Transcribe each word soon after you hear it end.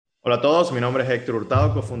Hola a todos, mi nombre es Héctor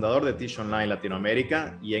Hurtado, cofundador de Tissue Online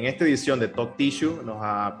Latinoamérica, y en esta edición de Talk Tissue nos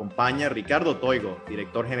acompaña Ricardo Toigo,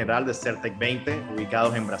 director general de Sertec20,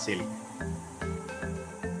 ubicados en Brasil.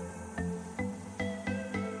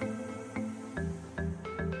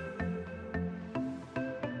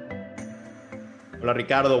 Hola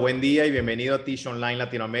Ricardo, buen día y bienvenido a Tissue Online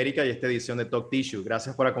Latinoamérica y esta edición de Talk Tissue.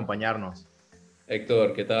 Gracias por acompañarnos.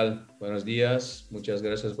 Héctor, ¿qué tal? Buenos días, muchas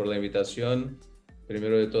gracias por la invitación.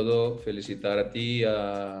 Primero de todo, felicitar a ti,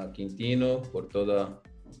 a Quintino, por todo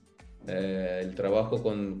el trabajo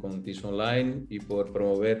con Tissue Online y por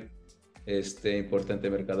promover este importante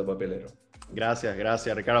mercado papelero. Gracias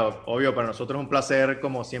Ricardo. Obvio, para nosotros es un placer,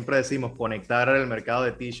 como siempre decimos, conectar el mercado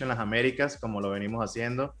de tissue en las Américas, como lo venimos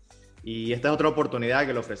haciendo. Y esta es otra oportunidad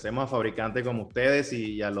que le ofrecemos a fabricantes como ustedes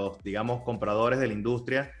y a los, digamos, compradores de la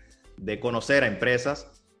industria de conocer a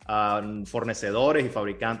empresas, a fornecedores y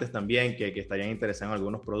fabricantes también que estarían interesados en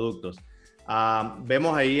algunos productos.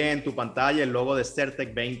 Vemos ahí en tu pantalla el logo de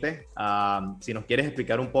Sertec20. Si nos quieres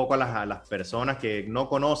explicar un poco a las personas que no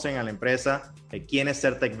conocen a la empresa, quién es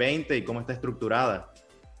Sertec20 y cómo está estructurada.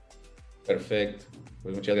 Perfecto,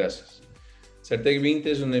 pues muchas gracias. Sertec20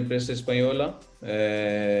 es una empresa española,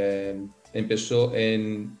 empezó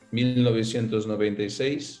en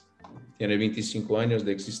 1996, tiene 25 años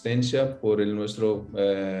de existencia por el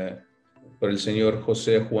señor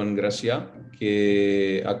José Juan Gracia,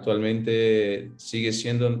 que actualmente sigue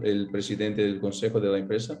siendo el presidente del consejo de la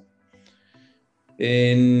empresa.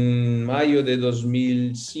 En mayo de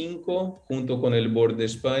 2005, junto con el Board de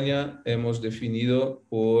España, hemos definido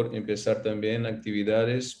por empezar también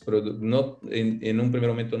actividades, en un primer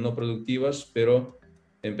momento no productivas, pero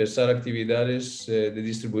empezar actividades de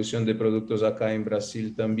distribución de productos acá en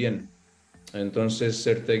Brasil también. Entonces,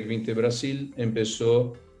 Sertec20 Brasil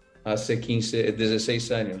empezó hace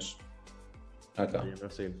 16 años acá. En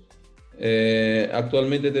Brasil.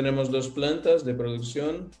 Actualmente tenemos dos plantas de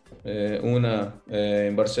producción, una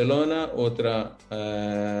en Barcelona, otra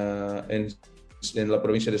en la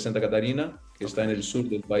provincia de Santa Catarina, que está en el sur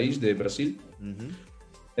del país de Brasil.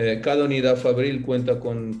 Cada unidad fabril cuenta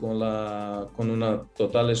con una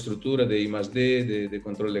total estructura de I+D, de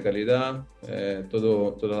control de calidad,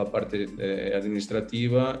 toda la parte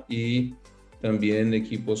administrativa y también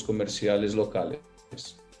equipos comerciales locales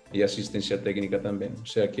y asistencia técnica también. O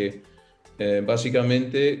sea que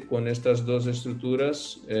básicamente con estas dos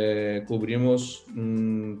estructuras cubrimos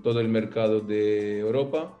todo el mercado de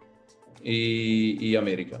Europa y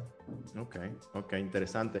América. Ok,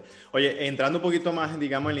 interesante. Oye, entrando un poquito más,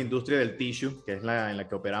 digamos, en la industria del tissue, que es en la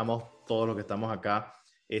que operamos todos los que estamos acá,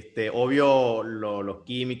 obvio, los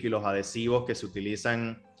químicos y los adhesivos que se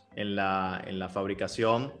utilizan en la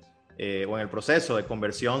fabricación o en el proceso de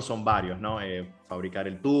conversión son varios, ¿no? Fabricar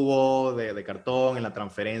el tubo de cartón, en la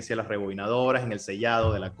transferencia de las rebobinadoras, en el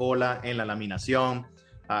sellado de la cola, en la laminación.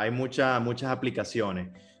 Hay muchas aplicaciones.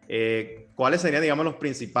 ¿Cuáles serían, digamos, los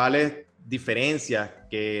principales diferencias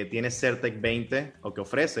que tiene Sertec20 o que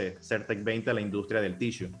ofrece Sertec20 a la industria del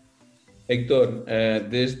tissue? Héctor,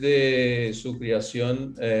 desde su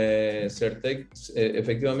creación,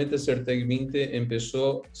 efectivamente Sertec20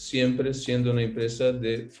 empezó siempre siendo una empresa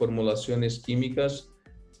de formulaciones químicas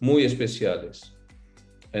muy especiales.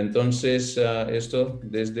 Entonces, esto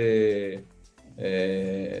desde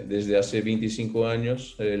hace 25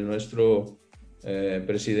 años, nuestro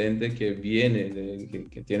presidente que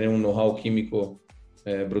que tiene un know-how químico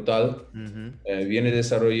brutal, viene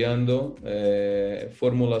desarrollando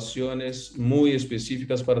formulaciones muy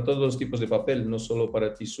específicas para todos los tipos de papel, no solo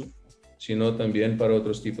para tisú, sino también para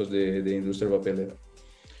otros tipos de industria papelera.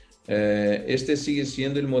 Este sigue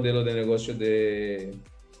siendo el modelo de negocio de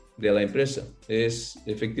la empresa, es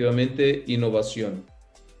efectivamente innovación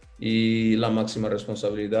y la máxima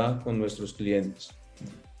responsabilidad con nuestros clientes.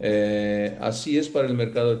 Así es para el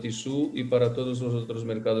mercado de tisú y para todos los otros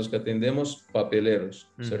mercados que atendemos, papeleros.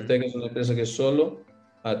 Sertec es una empresa que solo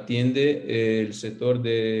atiende el sector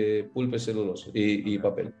de pulpa y celulosa y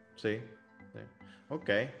papel. Sí. Ok.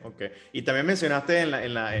 Y también mencionaste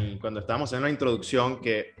cuando estábamos haciendo la introducción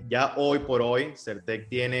que ya hoy por hoy Sertec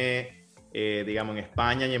tiene, digamos, en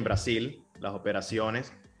España y en Brasil las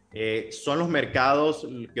operaciones. ¿Son los mercados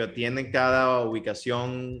que atienden cada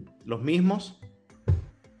ubicación los mismos?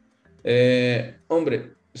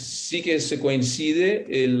 Hombre, sí que se coincide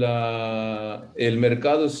el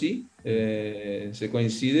mercado, sí, se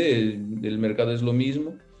coincide, el mercado es lo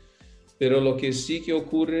mismo, pero lo que sí que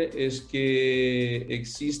ocurre es que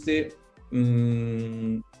existe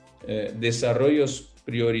desarrollos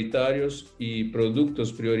prioritarios y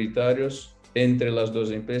productos prioritarios entre las dos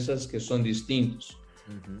empresas que son distintos.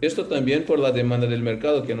 Esto también por la demanda del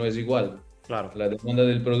mercado, que no es igual. Claro. La demanda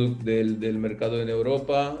del mercado en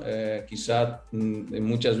Europa quizá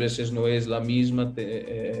muchas veces no es la misma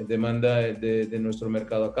demanda de nuestro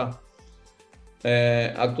mercado acá.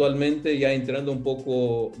 Actualmente ya entrando un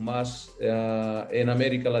poco más en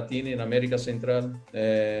América Latina y en América Central,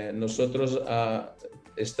 nosotros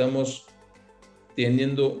estamos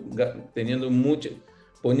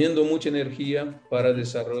poniendo mucha energía para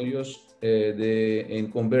desarrollos en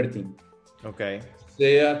converting. Okay.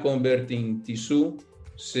 Sea converting tisú,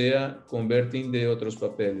 sea converting de otros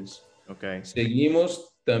papeles. Okay.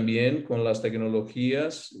 Seguimos también con las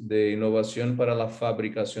tecnologías de innovación para la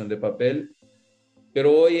fabricación de papel,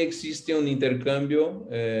 pero hoy existe un intercambio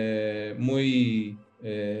muy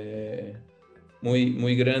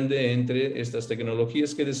grande entre estas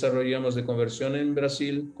tecnologías que desarrollamos de conversión en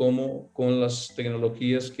Brasil como con las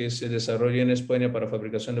tecnologías que se desarrollan en España para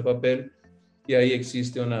fabricación de papel, y ahí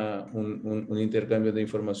existe un intercambio de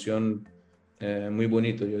información muy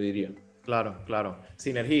bonito, yo diría. Claro, claro.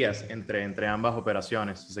 Sinergias entre ambas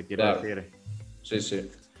operaciones, si se quiere decir. Sí, sí.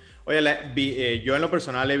 Oye, yo en lo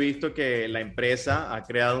personal he visto que la empresa ha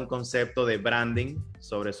creado un concepto de branding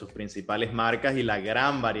sobre sus principales marcas y la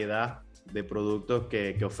gran variedad de productos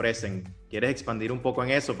que ofrecen. ¿Quieres expandir un poco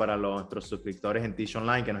en eso para nuestros suscriptores en Tish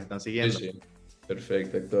Online que nos están siguiendo? Sí, sí.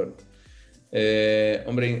 Perfecto, Héctor.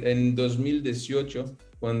 Hombre, en 2018,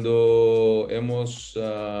 cuando hemos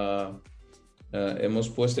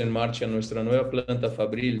puesto en marcha nuestra nueva planta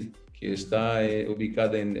fabril, que está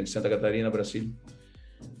ubicada en Santa Catarina, Brasil,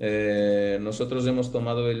 nosotros hemos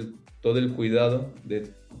tomado todo el cuidado de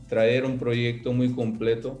traer un proyecto muy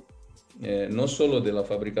completo, no solo de la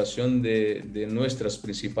fabricación de nuestras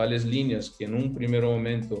principales líneas, que en un primer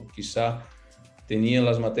momento quizá tenían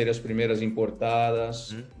las materias primeras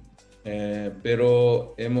importadas,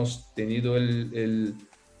 pero hemos tenido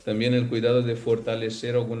también el cuidado de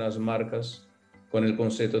fortalecer algunas marcas con el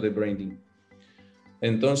concepto de branding.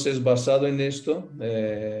 Entonces, basado en esto,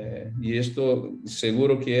 y esto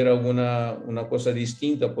seguro que era una cosa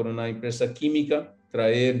distinta por una empresa química,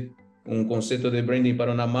 traer un concepto de branding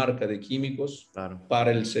para una marca de químicos, claro,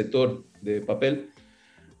 para el sector de papel.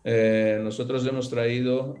 Nosotros hemos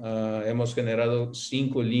generado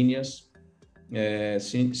 5 líneas,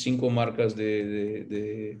 5 marcas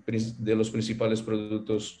de los principales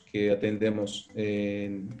productos que atendemos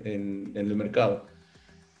en el mercado.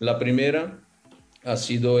 La primera ha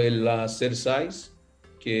sido la Sertec20,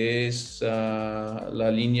 que es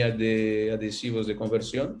la línea de adhesivos de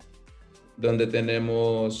conversión, donde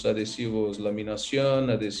tenemos adhesivos laminación,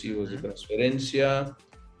 adhesivos de transferencia,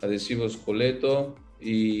 adhesivos coleto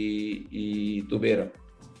y tubera.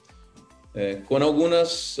 Con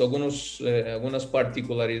algunas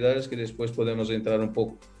particularidades que después podemos entrar un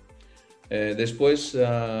poco. Después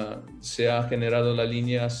se ha generado la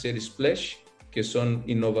línea Splash, que son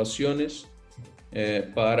innovaciones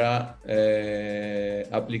para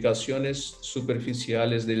aplicaciones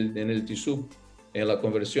superficiales en el tisú, en la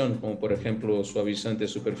conversión, como por ejemplo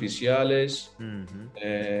suavizantes superficiales,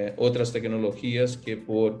 otras tecnologías que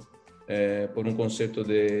por un concepto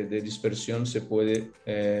de dispersión se puede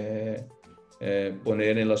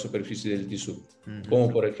poner en la superficie del tisú, como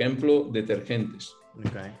por ejemplo detergentes.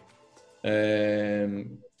 Okay.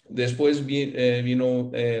 Después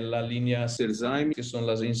vino la línea Sertec20, que son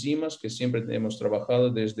las enzimas que siempre hemos trabajado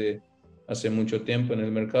desde hace mucho tiempo en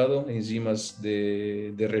el mercado, enzimas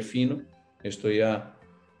de refino. Esto ya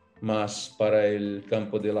más para el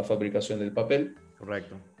campo de la fabricación del papel.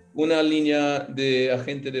 Correcto. Una línea de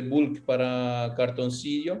agente de bulk para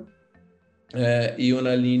cartoncillo y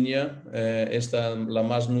una línea, la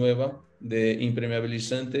más nueva, de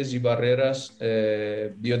impermeabilizantes y barreras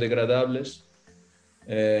biodegradables,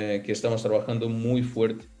 que estamos trabajando muy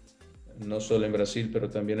fuerte, no solo en Brasil, pero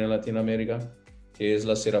también en Latinoamérica, que es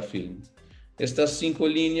la Serafilm. Estas 5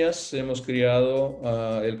 líneas hemos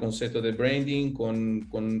creado el concepto de branding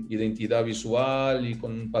con identidad visual y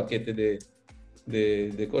con un paquete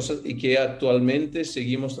de cosas, y que actualmente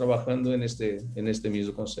seguimos trabajando en este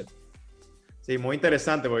mismo concepto. Sí, muy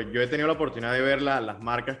interesante, porque yo he tenido la oportunidad de ver las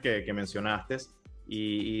marcas que mencionaste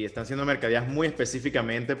y están siendo mercadeadas muy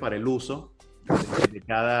específicamente para el uso de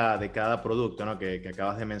cada producto, ¿no? que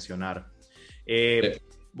acabas de mencionar.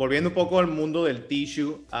 Volviendo un poco al mundo del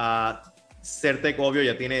tissue, Sertec, obvio,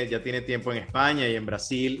 ya tiene tiempo en España y en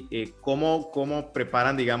Brasil. ¿Cómo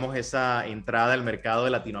preparan, digamos, esa entrada al mercado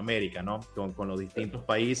de Latinoamérica, ¿no? Con los distintos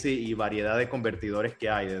países y variedad de convertidores que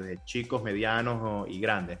hay, desde chicos, medianos y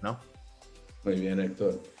grandes, ¿no? Muy bien,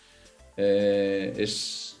 Héctor.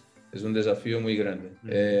 Es un desafío muy grande.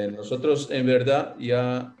 Nosotros, en verdad,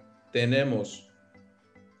 ya tenemos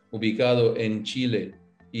ubicado en Chile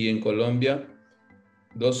y en Colombia,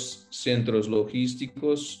 dos centros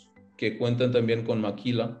logísticos que cuentan también con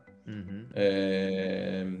maquila.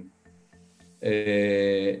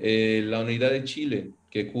 La unidad de Chile,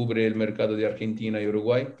 que cubre el mercado de Argentina y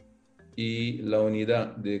Uruguay, y la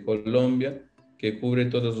unidad de Colombia, que cubre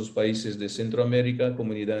todos los países de Centroamérica,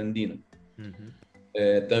 comunidad andina.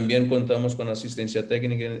 También contamos con asistencia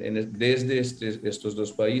técnica desde estos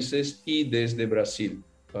dos países y desde Brasil,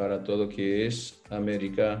 para todo lo que es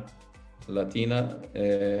América Latina,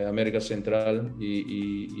 América Central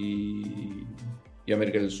y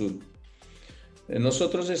América del Sur.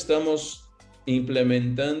 Nosotros estamos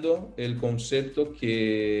implementando el concepto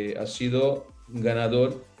que ha sido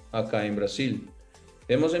ganador acá en Brasil.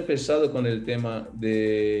 Hemos empezado con el tema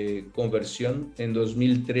de conversión en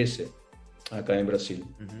 2013 acá en Brasil.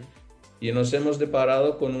 Y nos hemos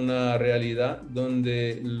deparado con una realidad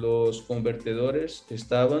donde los convertidores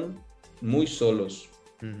estaban muy solos.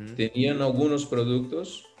 Tenían algunos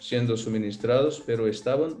productos siendo suministrados, pero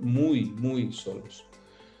estaban muy solos.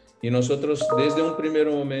 Y nosotros desde un primer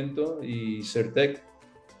momento, y Sertec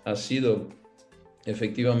ha sido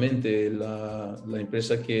efectivamente la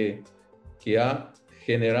empresa que ha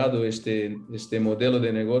generado este modelo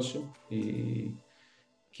de negocio y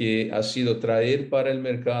que ha sido traer para el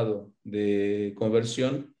mercado de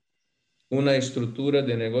conversión una estructura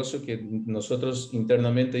de negocio que nosotros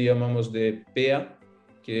internamente llamamos de PA,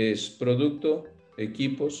 que es producto,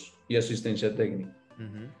 equipos y asistencia técnica.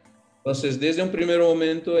 Entonces, desde un primer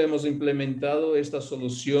momento hemos implementado esta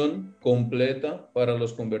solución completa para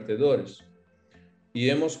los convertidores y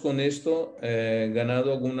hemos con esto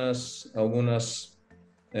ganado algunas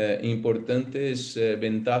importantes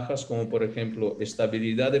ventajas, como por ejemplo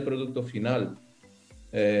estabilidad de producto final,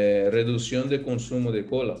 reducción de consumo de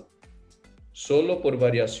cola, solo por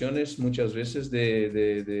variaciones muchas veces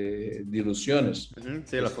de diluciones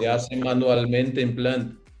Sí, que se hacen manualmente en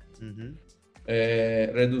planta.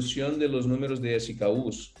 Reducción de los números de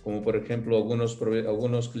SKUs, como por ejemplo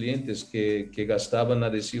algunos clientes que gastaban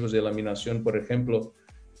adhesivos de laminación, por ejemplo,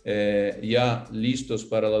 ya listos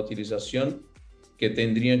para la utilización, que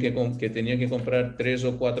tenían que comprar 3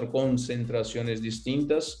 o 4 concentraciones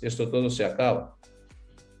distintas. Esto todo se acaba.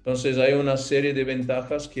 Entonces hay una serie de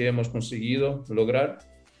ventajas que hemos conseguido lograr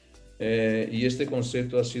y este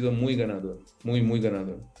concepto ha sido muy ganador, muy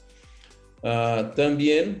ganador.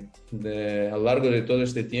 También a lo largo de todo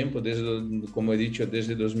este tiempo, como he dicho,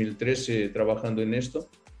 desde 2013 trabajando en esto,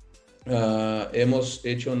 hemos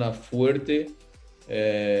hecho una fuerte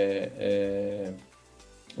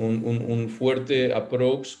un fuerte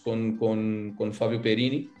approach con Fabio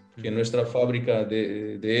Perini, que nuestra fábrica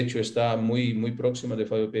de hecho está muy próxima de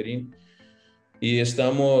Fabio Perini y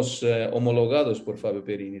estamos homologados por Fabio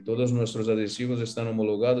Perini. Todos nuestros adhesivos están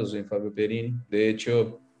homologados en Fabio Perini. De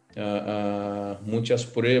hecho, muchas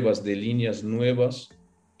pruebas de líneas nuevas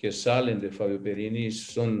que salen de Fabio Perini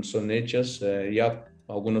son hechas. Ya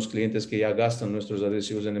algunos clientes que ya gastan nuestros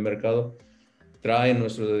adhesivos en el mercado traen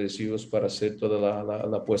nuestros adhesivos para hacer toda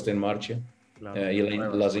la puesta en marcha. Claro, y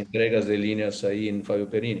las entregas de líneas ahí en Fabio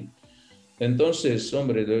Perini. Entonces,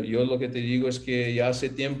 hombre, yo lo que te digo es que ya hace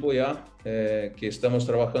tiempo que estamos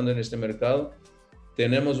trabajando en este mercado.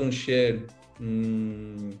 Tenemos un share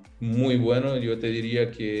muy bueno. Yo te diría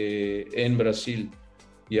que en Brasil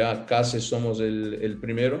ya casi somos el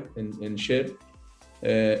primero en share.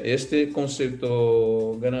 Este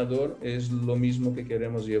concepto ganador es lo mismo que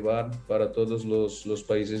queremos llevar para todos los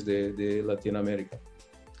países de Latinoamérica.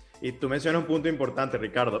 Y tú mencionas un punto importante,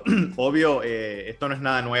 Ricardo. Obvio, esto no es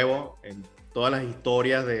nada nuevo. En todas las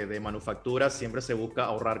historias de manufactura siempre se busca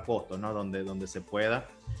ahorrar costos, ¿no? Donde se pueda.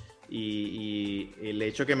 Y el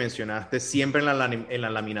hecho que mencionaste siempre en la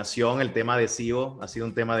laminación, el tema adhesivo ha sido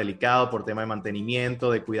un tema delicado por tema de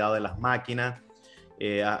mantenimiento, de cuidado de las máquinas.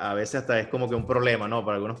 A veces hasta es como que un problema, ¿no?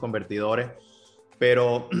 Para algunos convertidores.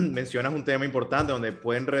 Pero mencionas un tema importante donde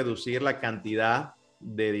pueden reducir la cantidad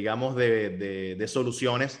digamos, de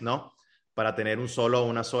soluciones, ¿no? Para tener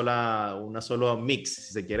una solo mix,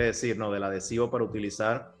 si se quiere decir, ¿no? Del adhesivo para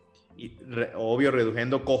utilizar, y obvio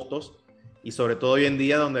reduciendo costos, y sobre todo hoy en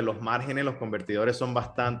día donde los márgenes, los convertidores son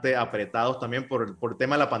bastante apretados también por el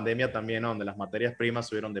tema de la pandemia también, ¿no? Donde las materias primas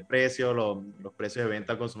subieron de precio, los precios de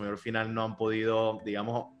venta al consumidor final no han podido,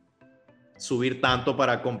 digamos, subir tanto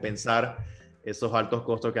para compensar esos altos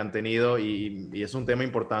costos que han tenido, y es un tema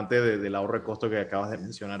importante del ahorro de costo que acabas de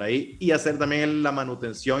mencionar ahí, y hacer también la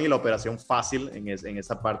manutención y la operación fácil en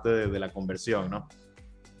esa parte de la conversión, ¿no?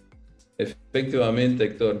 Efectivamente,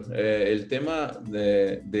 Héctor. El tema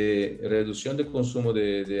de reducción de consumo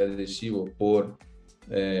de adhesivo por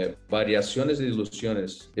variaciones de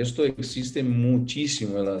diluciones. Esto existe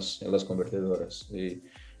muchísimo en las convertidoras. Y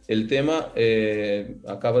el tema,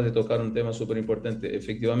 acaba de tocar un tema súper importante.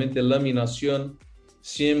 Efectivamente, laminación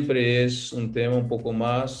siempre es un tema un poco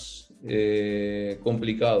más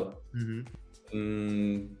complicado.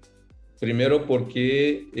 Primero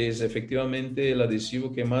porque es efectivamente el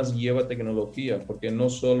adhesivo que más lleva tecnología, porque no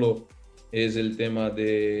solo es el tema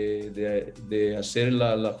de hacer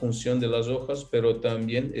la función de las hojas, pero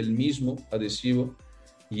también el mismo adhesivo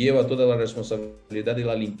lleva toda la responsabilidad de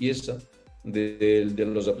la limpieza de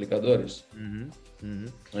los aplicadores.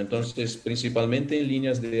 Entonces, principalmente en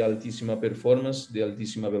líneas de altísima performance, de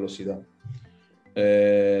altísima velocidad.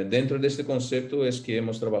 Dentro de este concepto es que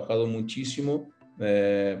hemos trabajado muchísimo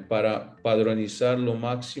para padronizar lo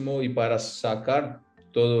máximo y para sacar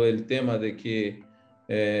todo el tema de que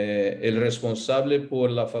el responsable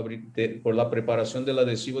por la preparación del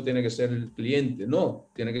adhesivo tiene que ser el cliente. No,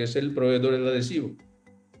 tiene que ser el proveedor del adhesivo.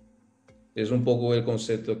 Es un poco el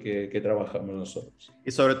concepto que trabajamos nosotros.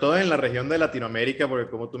 Y sobre todo en la región de Latinoamérica, porque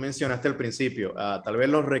como tú mencionaste al principio, tal vez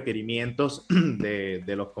los requerimientos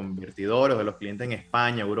de los convertidores, de los clientes en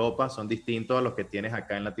España, Europa, son distintos a los que tienes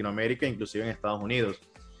acá en Latinoamérica, inclusive en Estados Unidos.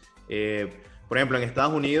 Por ejemplo, en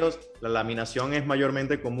Estados Unidos la laminación es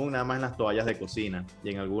mayormente común nada más en las toallas de cocina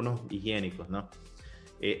y en algunos higiénicos, ¿no?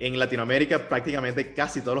 En Latinoamérica prácticamente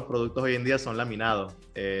casi todos los productos hoy en día son laminados.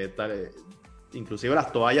 Inclusive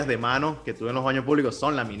las toallas de mano que tú ves en los baños públicos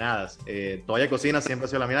son laminadas. Toalla de cocina siempre ha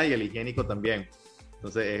sido laminada y el higiénico también.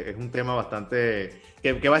 Entonces es un tema bastante...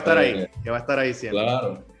 que va a estar ahí, que va a estar ahí siempre.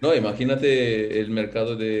 Claro. No, imagínate el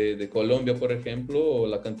mercado de Colombia, por ejemplo, o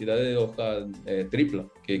la cantidad de hoja tripla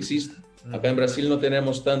que existe. Acá en Brasil no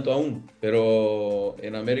tenemos tanto aún, pero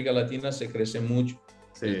en América Latina se crece mucho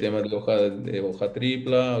el tema de hoja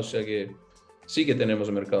tripla, o sea que sí que tenemos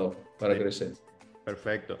mercado para crecer.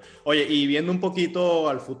 Perfecto. Oye, y viendo un poquito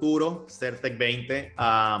al futuro,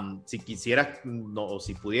 Sertec20, si quisieras o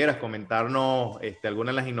si pudieras comentarnos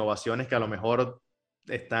algunas de las innovaciones que a lo mejor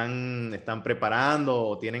están preparando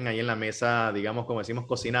o tienen ahí en la mesa, digamos, como decimos,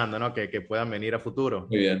 cocinando, ¿no? Que puedan venir a futuro.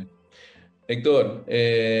 Muy bien. Héctor,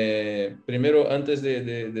 primero, antes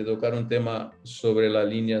de tocar un tema sobre la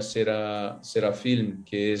línea Serafilm,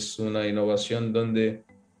 que es una innovación donde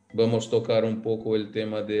vamos a tocar un poco el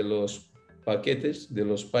tema de los paquetes, de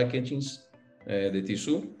los packagings de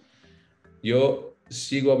tisú. Yo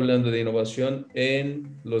sigo hablando de innovación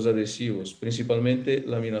en los adhesivos, principalmente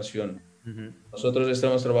laminación. Nosotros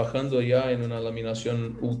estamos trabajando ya en una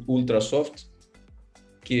laminación ultra soft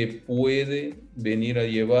que puede venir a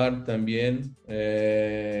llevar también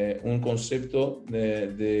un concepto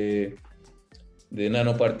de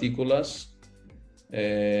nanopartículas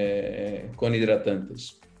con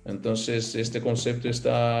hidratantes. Entonces, este concepto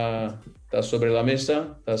está sobre la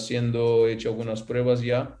mesa, está siendo hecho algunas pruebas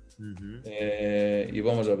ya y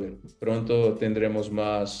vamos a ver, pronto tendremos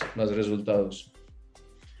más resultados.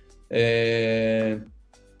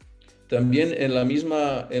 También en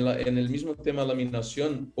el mismo tema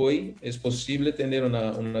laminación, hoy es posible tener un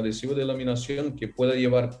adhesivo de laminación que pueda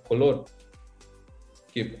llevar color,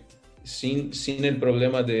 que sin el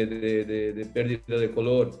problema de pérdida de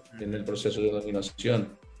color en el proceso de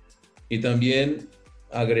laminación. Y también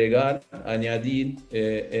añadir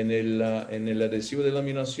en el adhesivo de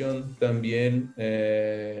laminación también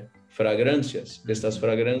fragancias. Estas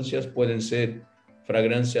fragancias pueden ser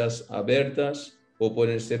fragancias abiertas o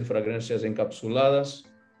pueden ser fragancias encapsuladas,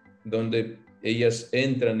 donde ellas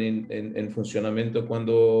entran en funcionamiento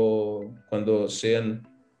cuando sean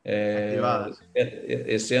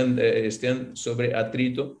estén sobre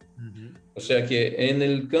atrito. O sea que en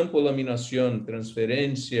el campo laminación,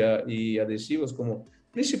 transferencia y adhesivos, como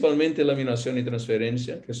principalmente laminación y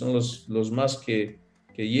transferencia, que son los más que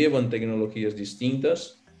llevan tecnologías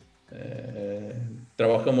distintas,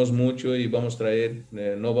 trabajamos mucho y vamos a traer,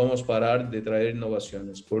 no vamos a parar de traer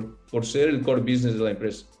innovaciones por ser el core business de la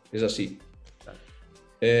empresa. Es así.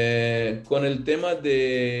 Con el tema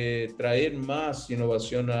de traer más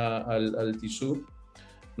innovación al tisú,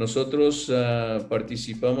 nosotros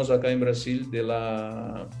participamos acá en Brasil de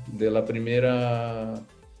la primera,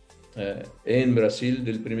 en Brasil,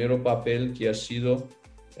 del primer papel que ha sido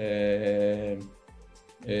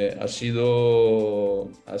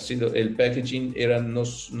el packaging era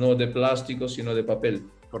no de plástico, sino de papel.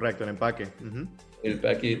 Correcto, el empaque. El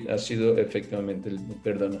empaque ha sido, efectivamente,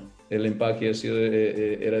 el empaque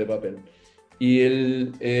era de papel. Y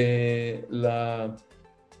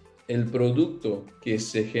el producto que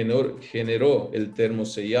se generó el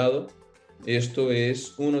termosellado, esto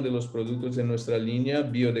es uno de los productos de nuestra línea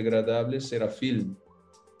biodegradable Serafilm,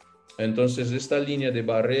 Entonces, esta línea de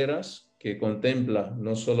barreras que contempla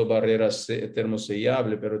no solo barreras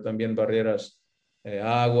termosellables, pero también barreras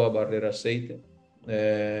agua, barreras aceite,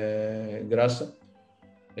 grasa,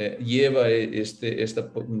 lleva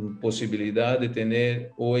esta posibilidad de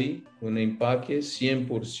tener hoy un empaque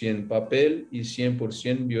 100% papel y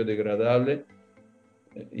 100% biodegradable,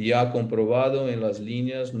 ya comprobado en las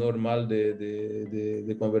líneas normal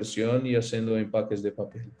de conversión y haciendo empaques de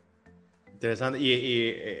papel. Interesante.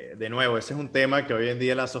 De nuevo, ese es un tema que hoy en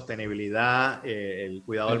día la sostenibilidad, el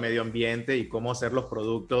cuidado del medio ambiente y cómo hacer los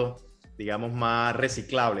productos, digamos, más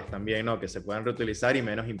reciclables también, ¿no? Que se puedan reutilizar y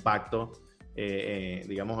menos impacto,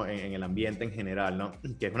 digamos, en el ambiente en general, ¿no?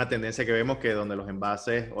 Que es una tendencia que vemos que donde los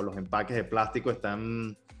envases o los empaques de plástico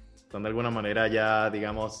están de alguna manera ya,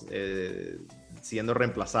 digamos, siendo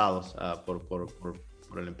reemplazados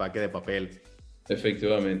por el empaque de papel.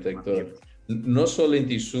 Efectivamente, Héctor. No solo en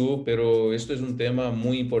tisú, pero esto es un tema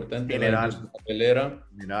muy importante en la industria papelera.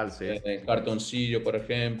 General, sí. En cartoncillo, por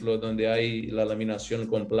ejemplo, donde hay la laminación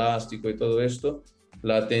con plástico y todo esto,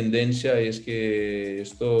 la tendencia es que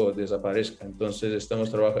esto desaparezca. Entonces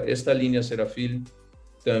estamos trabajando. Esta línea Serafil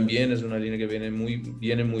también es una línea que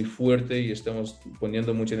viene muy fuerte y estamos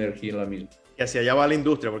poniendo mucha energía en la misma. Y hacia allá va la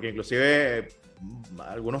industria, porque inclusive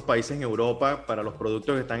algunos países en Europa, para los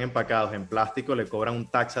productos que están empacados en plástico, le cobran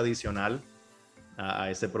un tax adicional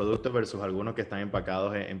a ese producto versus algunos que están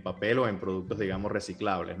empacados en papel o en productos, digamos,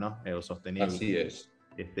 reciclables, ¿no? O sostenibles. Así es.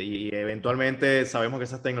 Y eventualmente sabemos que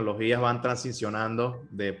esas tecnologías van transicionando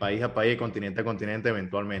de país a país, continente a continente,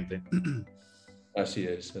 eventualmente. Así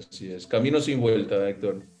es, así es. Camino sin vuelta,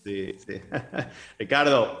 Héctor. Sí, sí.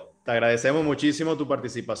 Ricardo, te agradecemos muchísimo tu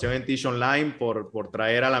participación en Tish Online por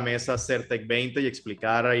traer a la mesa Sertec20 y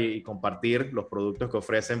explicar y compartir los productos que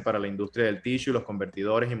ofrecen para la industria del tissue, los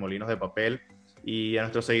convertidores y molinos de papel. Y a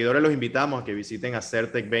nuestros seguidores los invitamos a que visiten a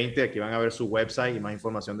Sertec20, aquí van a ver su website y más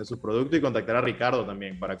información de sus productos y contactar a Ricardo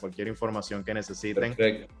también para cualquier información que necesiten.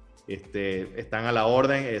 Perfecto. Están a la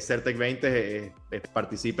orden. Sertec20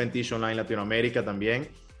 participa en Tish Online Latinoamérica también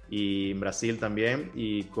y en Brasil también.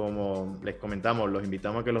 Y como les comentamos, los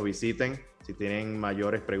invitamos a que los visiten si tienen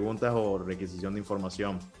mayores preguntas o requisición de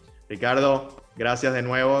información. Ricardo, gracias de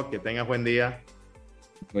nuevo, que tengas buen día.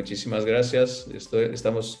 Muchísimas gracias.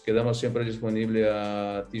 Quedamos siempre disponibles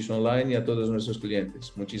a Tish Online y a todos nuestros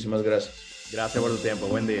clientes. Muchísimas gracias. Gracias por tu tiempo.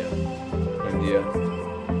 Buen día. Buen día.